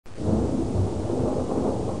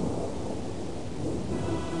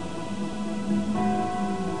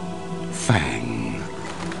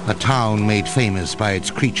a town made famous by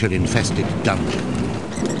its creature-infested dungeon.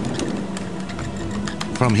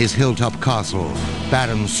 From his hilltop castle,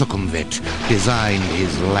 Baron Sukhumvit designed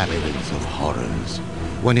his labyrinth of horrors.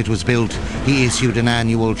 When it was built, he issued an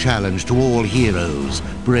annual challenge to all heroes,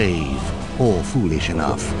 brave or foolish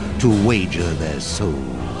enough to wager their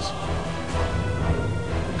souls.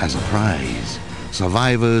 As a prize,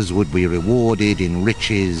 survivors would be rewarded in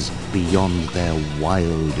riches beyond their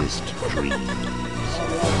wildest dreams.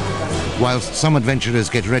 Whilst some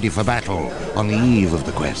adventurers get ready for battle on the eve of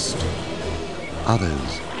the quest,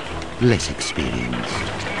 others, less experienced,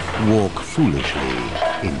 walk foolishly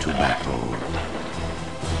into battle.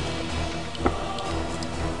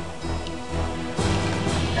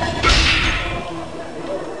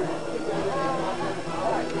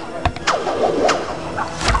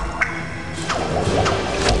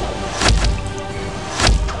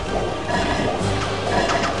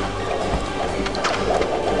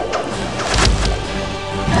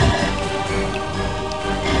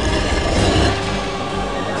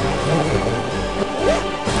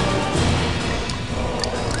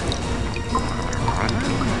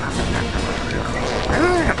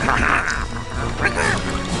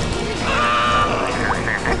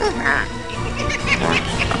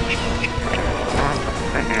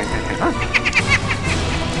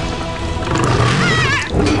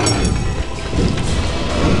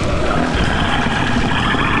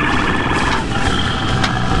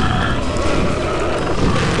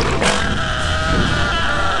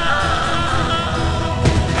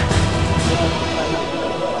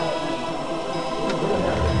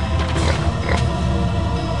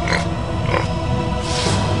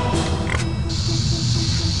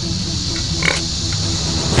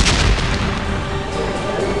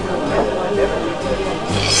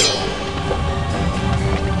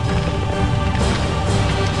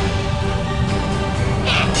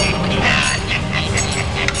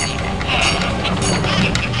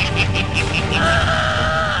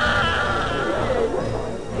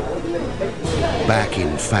 Back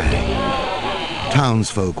in Fang,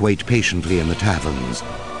 townsfolk wait patiently in the taverns,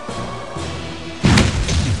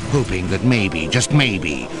 hoping that maybe, just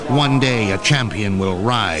maybe, one day a champion will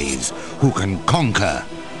rise who can conquer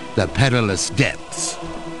the perilous depths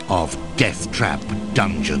of Deathtrap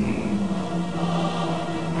Dungeon.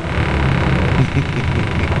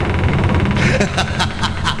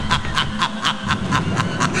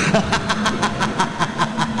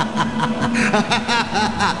 Ha ha ha!